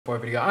For a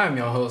video. I am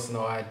your host,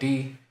 No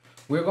ID.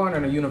 We're going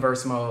in a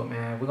universe mode,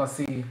 man. We're gonna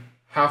see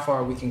how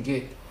far we can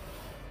get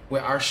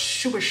with our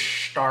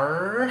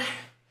superstar.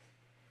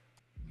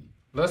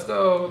 Let's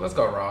go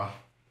Raw.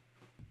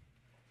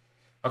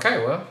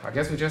 Okay, well, I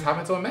guess we just hop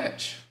into a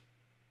match.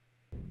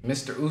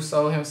 Mr.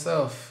 Uso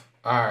himself.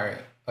 Alright,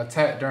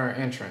 attack during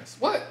entrance.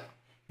 What?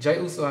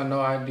 Jey Uso and No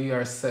ID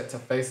are set to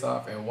face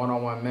off in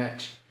one-on-one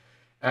match.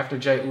 After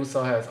Jey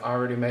Uso has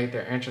already made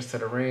their entrance to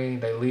the ring,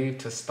 they leave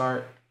to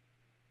start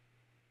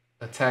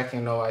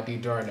attacking No ID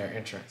during their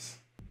entrance.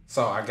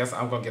 So I guess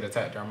I'm gonna get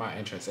attacked during my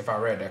entrance if I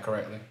read that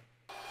correctly.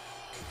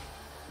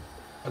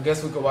 I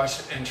guess we could watch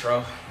the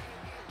intro.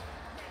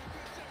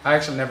 I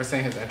actually never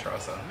seen his intro,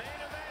 so.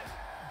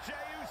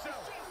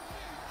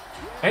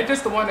 Ain't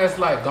this the one that's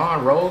like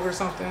gone rogue or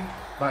something?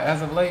 Like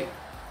as of late?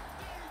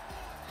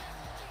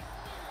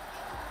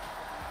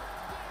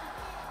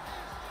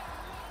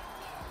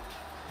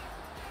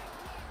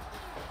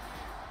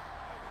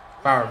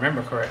 If I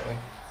remember correctly.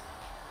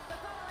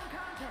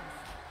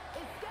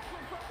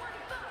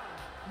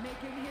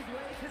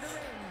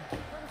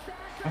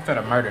 I'm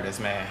finna murder this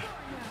man.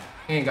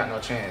 He ain't got no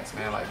chance,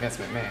 man, like Vince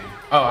McMahon.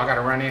 Oh, I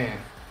gotta run in.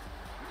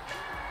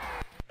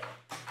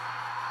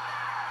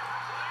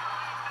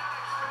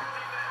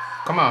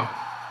 Come on.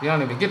 You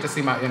don't even get to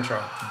see my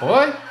intro.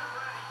 Boy?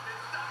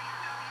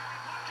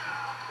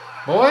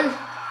 Boy?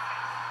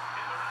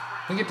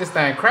 We get this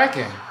thing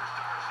cracking.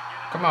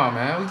 Come on,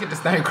 man. We get this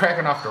thing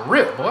cracking off the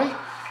rip, boy.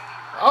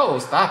 Oh,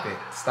 stop it.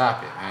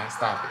 Stop it, man.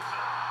 Stop it.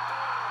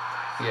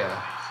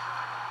 Yeah.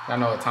 Y'all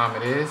know what time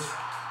it is.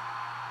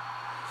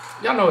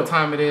 Y'all know what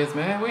time it is,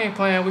 man. We ain't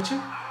playing with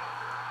you.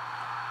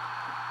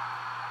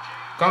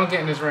 Go on,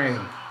 get in this ring.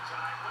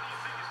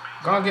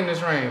 Go on, get in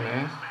this ring,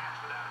 man.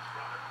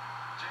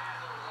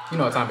 You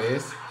know what time it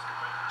is.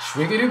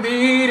 Shwiggity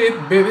beat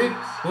it, baby.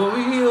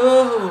 Oh.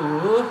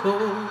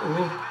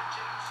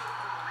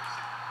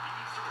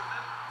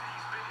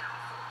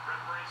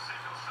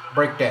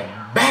 Break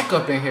that back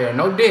up in here.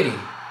 No Diddy.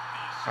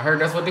 I heard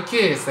that's what the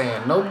kids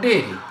saying. No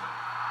Diddy.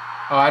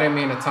 Oh, I didn't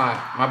mean to time.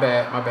 My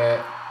bad, my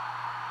bad.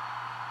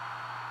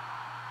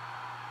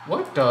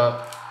 What the?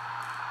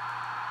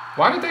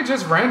 Why did they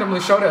just randomly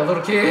show that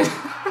little kid?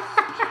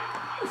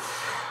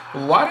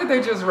 Why did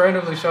they just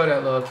randomly show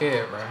that little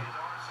kid, bro?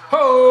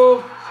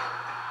 Ho!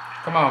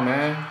 Come on,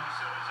 man.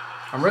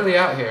 I'm really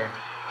out here.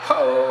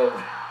 Ho!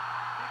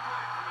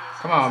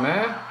 Come on,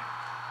 man.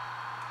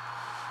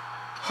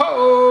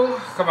 Ho!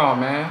 Come on,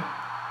 man.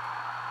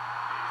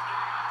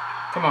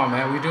 Come on,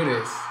 man. We do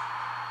this.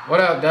 What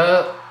up,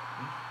 Dub?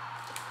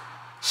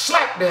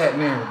 Slap that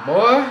nigga,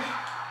 boy.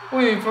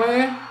 We ain't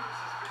playing.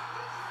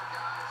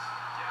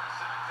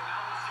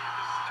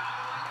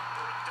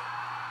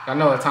 I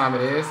know what time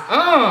it is.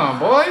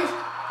 Boy.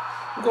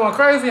 We're going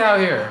crazy out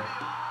here.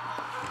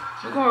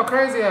 We're going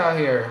crazy out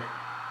here.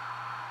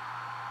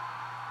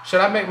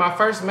 Should I make my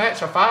first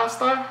match a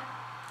 5-star?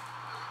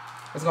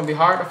 It's going to be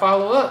hard to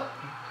follow up.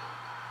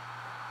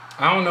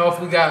 I don't know if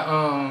we got,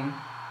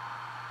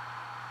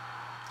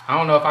 I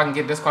don't know if I can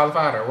get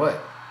disqualified or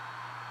what.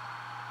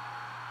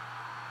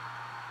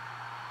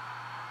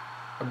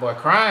 That boy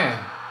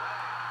crying.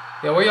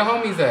 Yeah, where your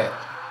homies at?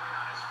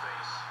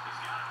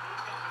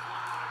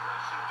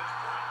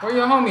 Where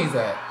your homies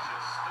at?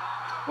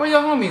 Where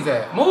your homies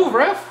at? Move,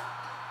 ref.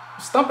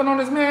 I'm stumping on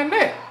this man's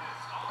neck.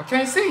 I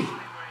can't see.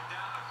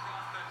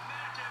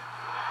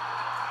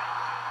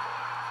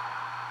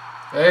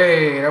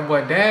 Hey, that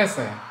boy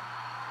dancing.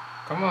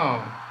 Come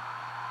on.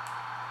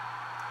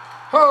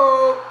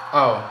 Ho!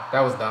 Oh, that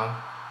was dumb.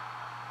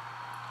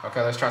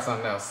 Okay, let's try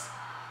something else.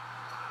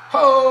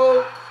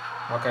 Ho!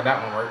 Okay,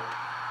 that one worked.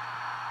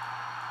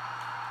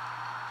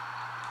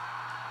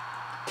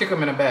 Kick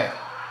him in the back.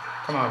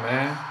 Come on,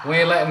 man. We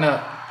ain't letting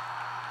up.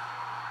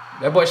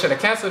 That boy should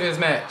have canceled his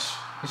match.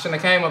 He shouldn't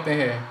have came up in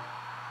here.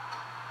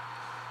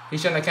 He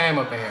shouldn't have came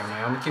up in here,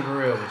 man. I'm gonna keep it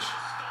real with you.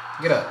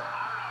 Get up.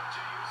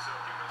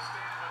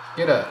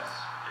 Get up.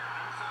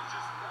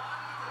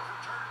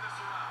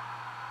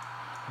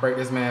 Break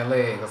this man's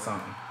leg or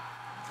something.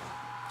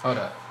 Hold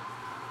up.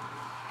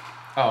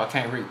 Oh, I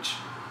can't reach.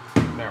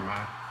 Never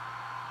mind.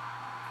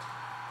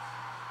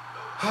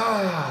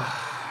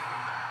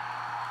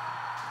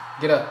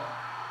 Get up.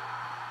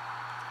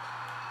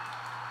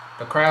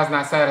 The crowd's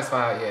not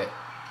satisfied yet.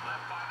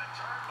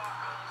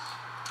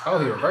 Oh,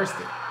 he reversed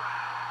it.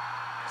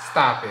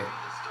 Stop it.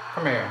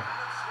 Come here.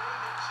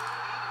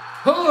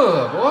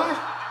 Boy.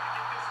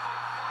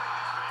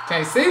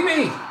 Can't see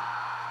me.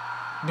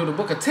 Do the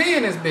book of T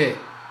in this bit.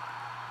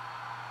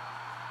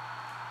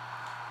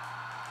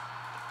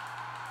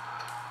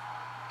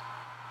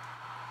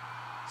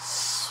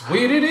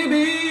 Sweetie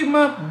be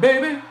my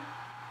baby.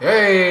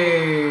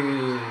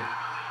 Hey.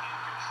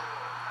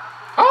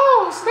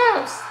 Oh,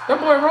 snaps. That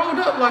boy rolled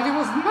up like it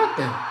was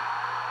nothing.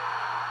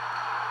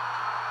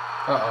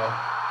 Uh-oh.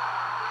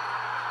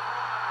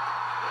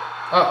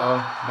 Uh-oh.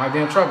 Might be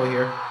in trouble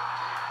here.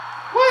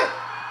 What?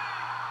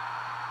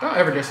 Don't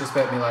ever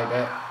disrespect me like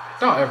that.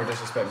 Don't ever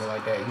disrespect me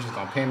like that. You just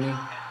gonna pin me.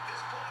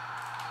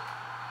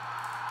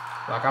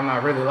 Like I'm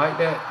not really like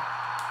that.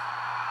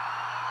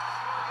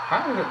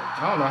 How did it?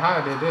 I don't know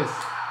how I did this.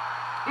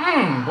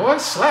 Boy,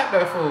 slap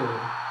that fool.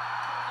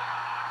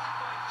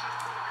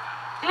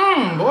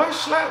 Boy,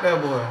 slap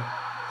that boy.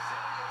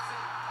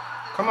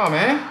 Come on,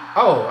 man.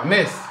 Oh, I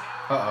missed.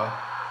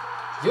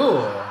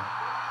 Yeah.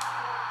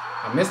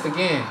 I missed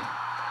again.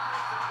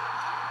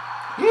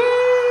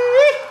 Yeah.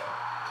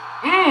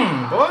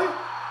 Boy.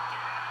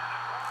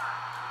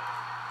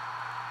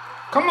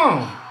 Come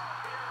on.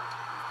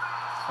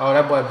 Oh,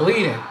 that boy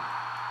bleeding.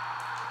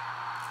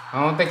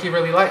 I don't think he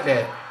really liked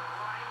that.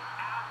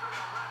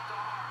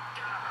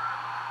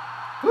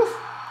 Woof.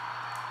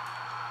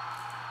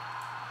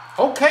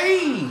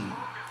 Okay.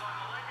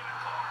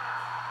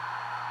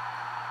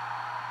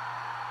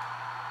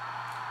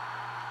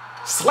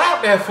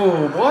 Slap that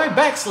fool, boy.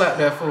 Back slap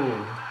that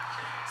fool.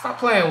 Stop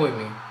playing with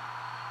me.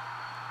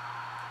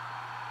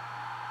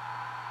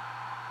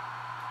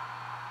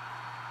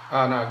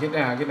 Oh, no. Get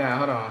down. Get down.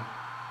 Hold on.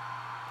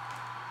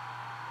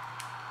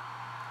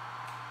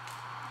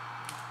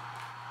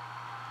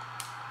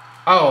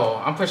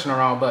 Oh, I'm pushing the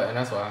wrong button.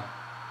 That's why.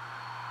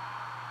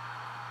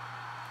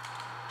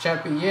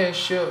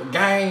 Championship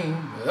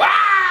game.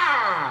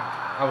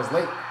 Ah! I was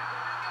late.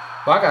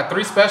 But I got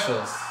 3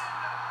 specials.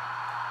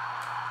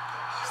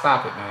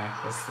 Stop it, man.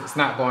 It's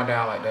not going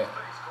down like that.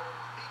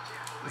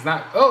 It's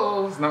not.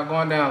 Oh, it's not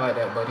going down like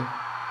that, buddy.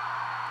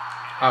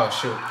 Oh,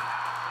 shoot.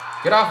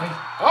 Get off me.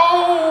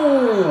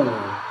 Oh!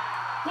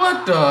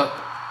 What the?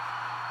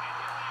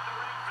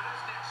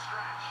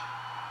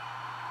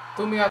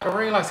 Threw me out the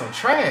ring like some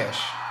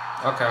trash.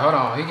 Okay, hold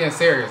on. He getting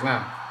serious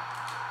now.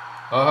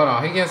 Oh, hold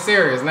on. He getting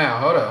serious now.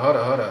 Hold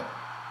up.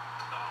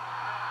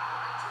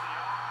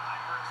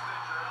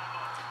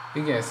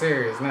 He getting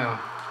serious now.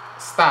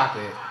 Stop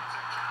it.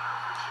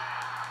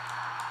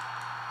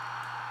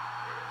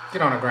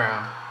 Get on the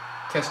ground.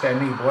 Catch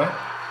that knee, boy.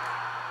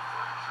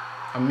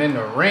 I'm in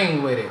the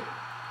ring with it.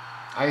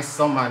 Ice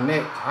on my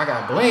neck. I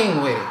got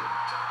bling with it.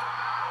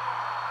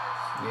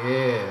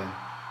 Yeah.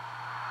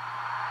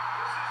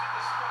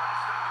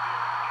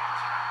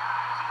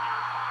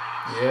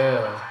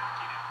 Yeah.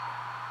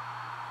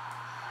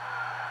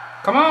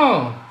 Come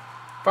on.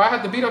 If I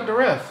had to beat up the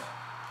ref.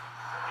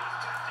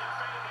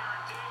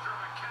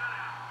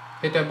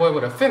 Hit that boy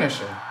with a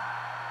finisher.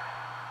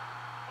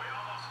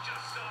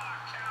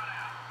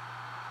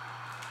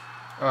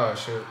 Oh,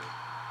 shoot.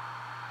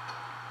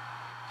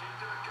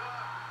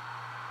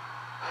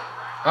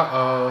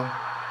 Uh-oh.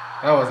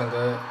 That wasn't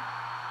good.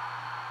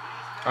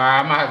 Alright,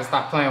 I might have to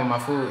stop playing with my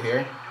food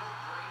here.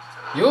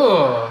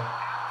 Yeah.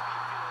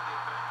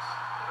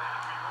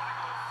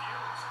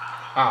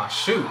 Oh,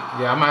 shoot.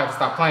 Yeah, I might have to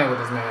stop playing with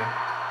this man.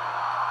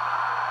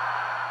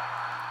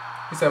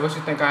 He said, what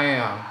you think I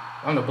am?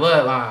 I'm the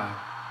bloodline.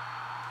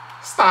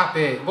 Stop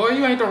it. Boy,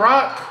 you ain't The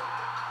Rock.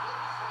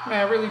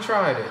 Man, I really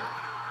tried it.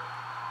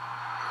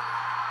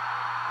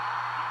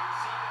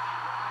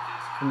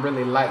 I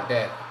really like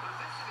that.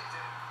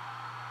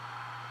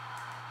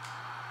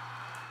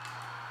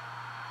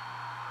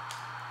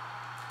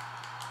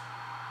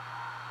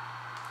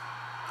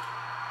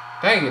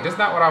 Dang it, that's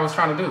not what I was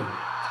trying to do.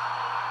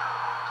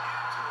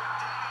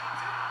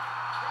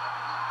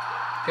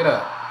 Get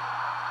up.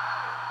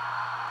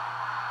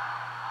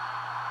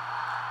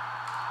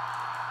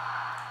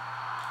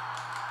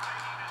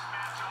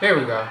 Here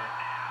we go.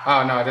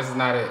 Oh no, this is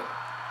not it.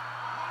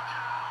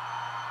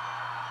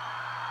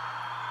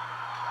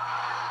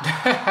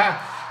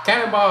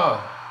 Cannonball.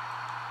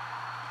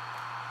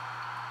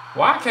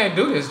 Why I can't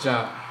do this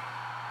jump?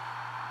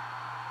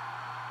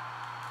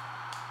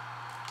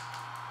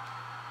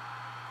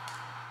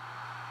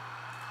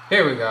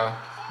 Here we go.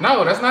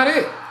 No, that's not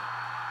it.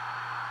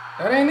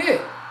 That ain't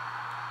it.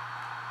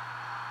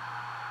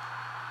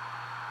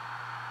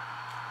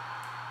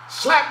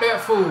 Slap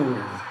that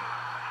fool.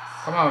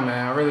 Come on,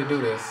 man. I really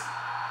do this.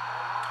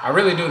 I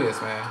really do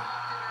this, man.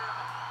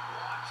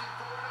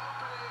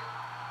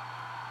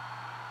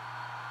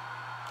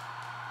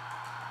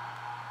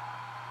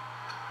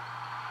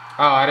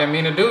 Oh, I didn't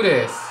mean to do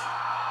this.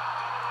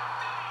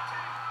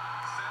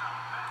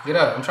 Get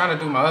up. I'm trying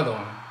to do my other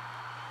one.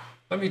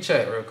 Let me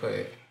check real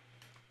quick.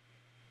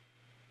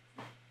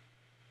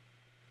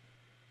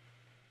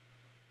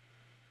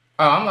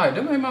 Oh, I'm like,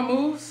 them ain't my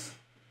moves.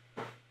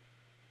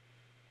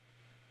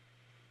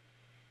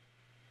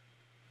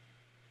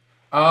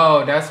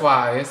 Oh, that's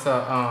why it's a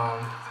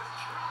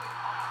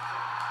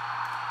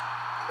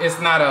it's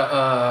not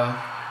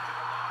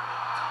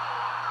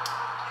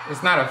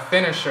a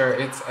finisher,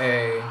 it's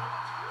a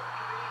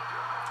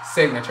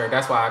signature.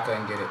 That's why I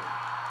couldn't get it.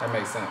 That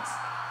makes sense.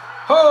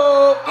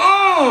 Oh,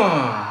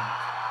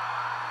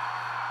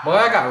 boy,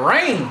 I got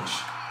range.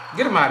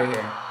 Get him out of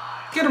here.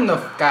 Get him the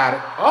f out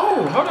of.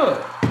 Oh, hold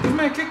up. This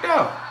man kicked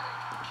out.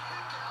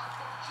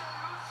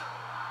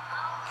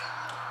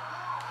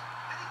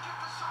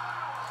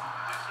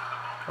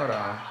 Hold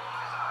on.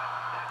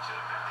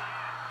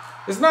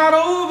 It's not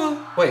over.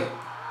 Wait.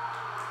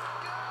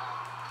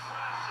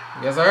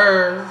 Yes,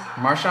 sir.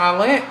 Marshawn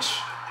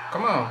Lynch.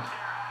 Come on.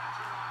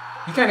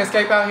 You can't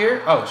escape out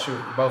here. Oh,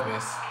 shoot. Both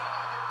missed.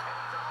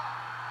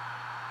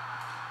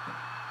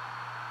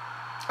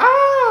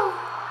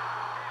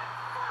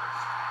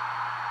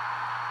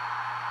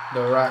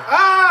 The right.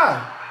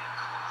 Ah!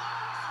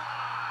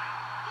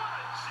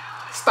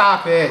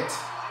 Stop it.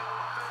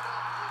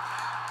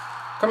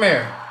 Come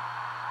here.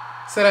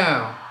 Sit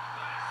down.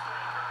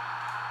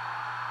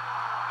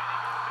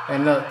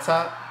 And up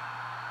top.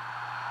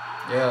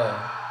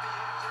 Yeah.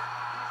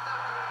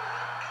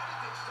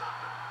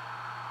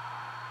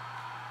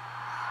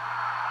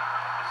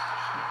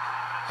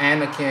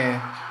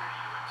 Anakin.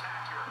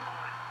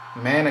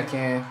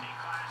 Mannequin.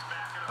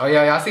 Oh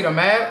yeah, y'all see the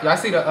map? Y'all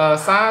see the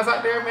signs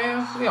out there,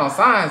 man? We on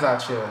signs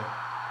out here.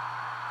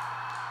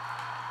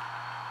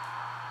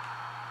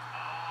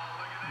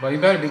 But you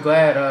better be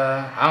glad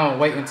I don't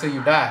wait until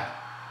you die.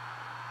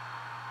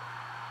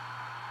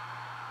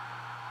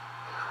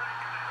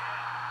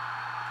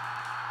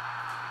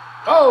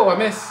 Oh, I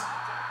missed.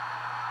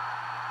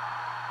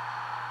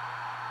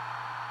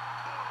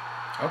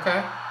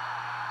 Okay.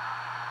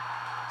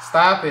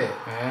 Stop it,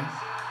 man.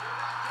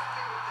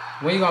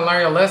 When you gonna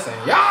learn your lesson?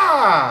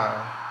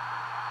 Yeah!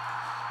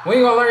 When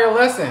you gonna learn your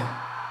lesson?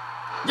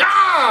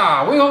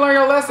 Yeah! When you gonna learn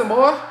your lesson,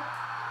 boy?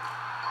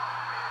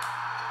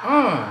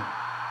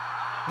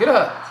 Get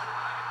up.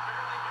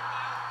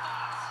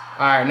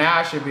 Alright, now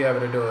I should be able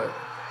to do it.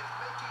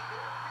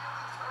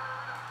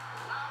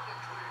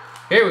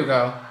 Here we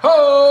go.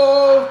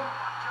 Oh!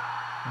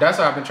 That's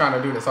what I've been trying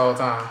to do this whole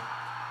time.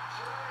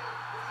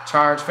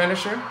 Charge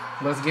finisher.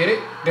 Let's get it.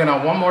 Then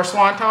on one more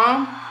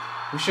swanton,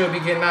 we should be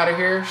getting out of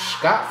here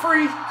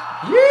scot-free.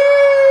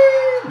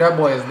 Yeah! That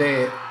boy is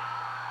dead.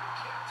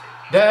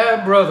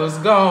 That brother's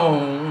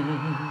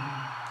gone.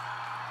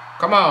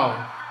 Come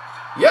on.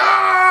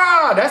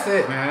 Yeah! That's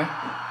it, man.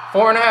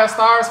 4.5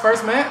 stars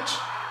first match.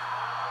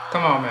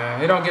 Come on,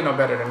 man. It don't get no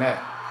better than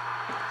that.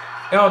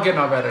 It don't get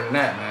no better than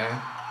that,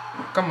 man.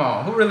 Come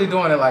on. Who really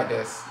doing it like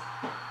this?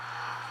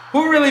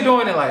 Who really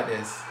doing it like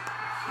this?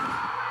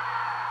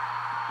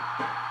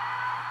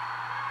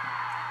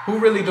 Who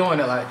really doing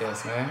it like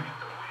this, man?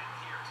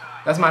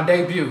 That's my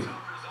debut.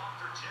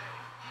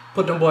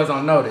 Put them boys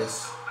on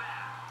notice.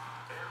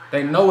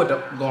 They know what's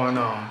going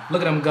on.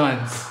 Look at them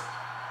guns.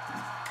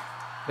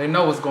 They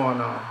know what's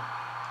going on.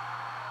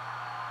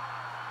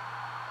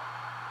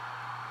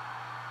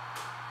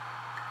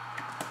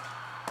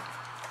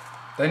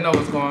 They know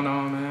what's going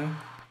on, man.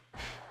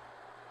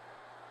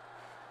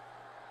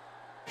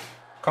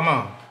 Come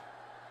on.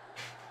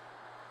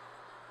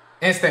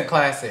 Instant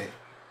classic.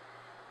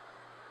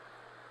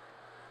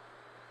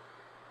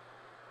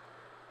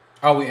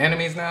 Oh, we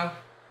enemies now?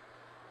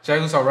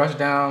 Jey Uso rushed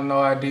down, no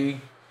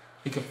ID.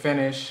 He could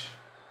finish.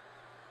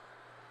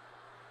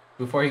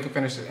 Before he could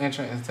finish his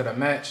entrance into the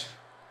match.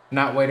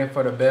 Not waiting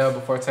for the bell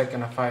before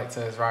taking a fight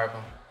to his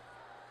rival.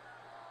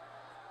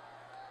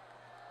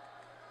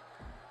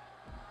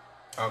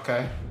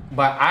 Okay.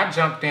 But I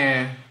jumped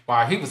in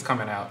while he was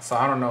coming out, so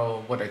I don't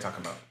know what they're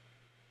talking about.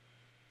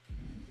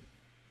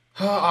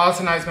 All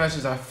tonight's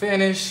matches are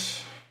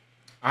finished.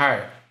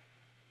 Alright.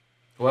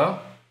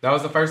 Well, that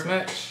was the first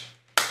match.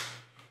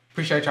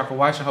 Appreciate y'all for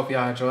watching. Hope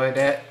y'all enjoyed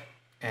that.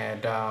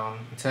 And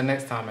until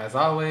next time, as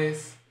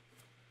always,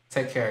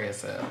 take care of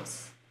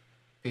yourselves.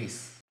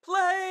 Peace.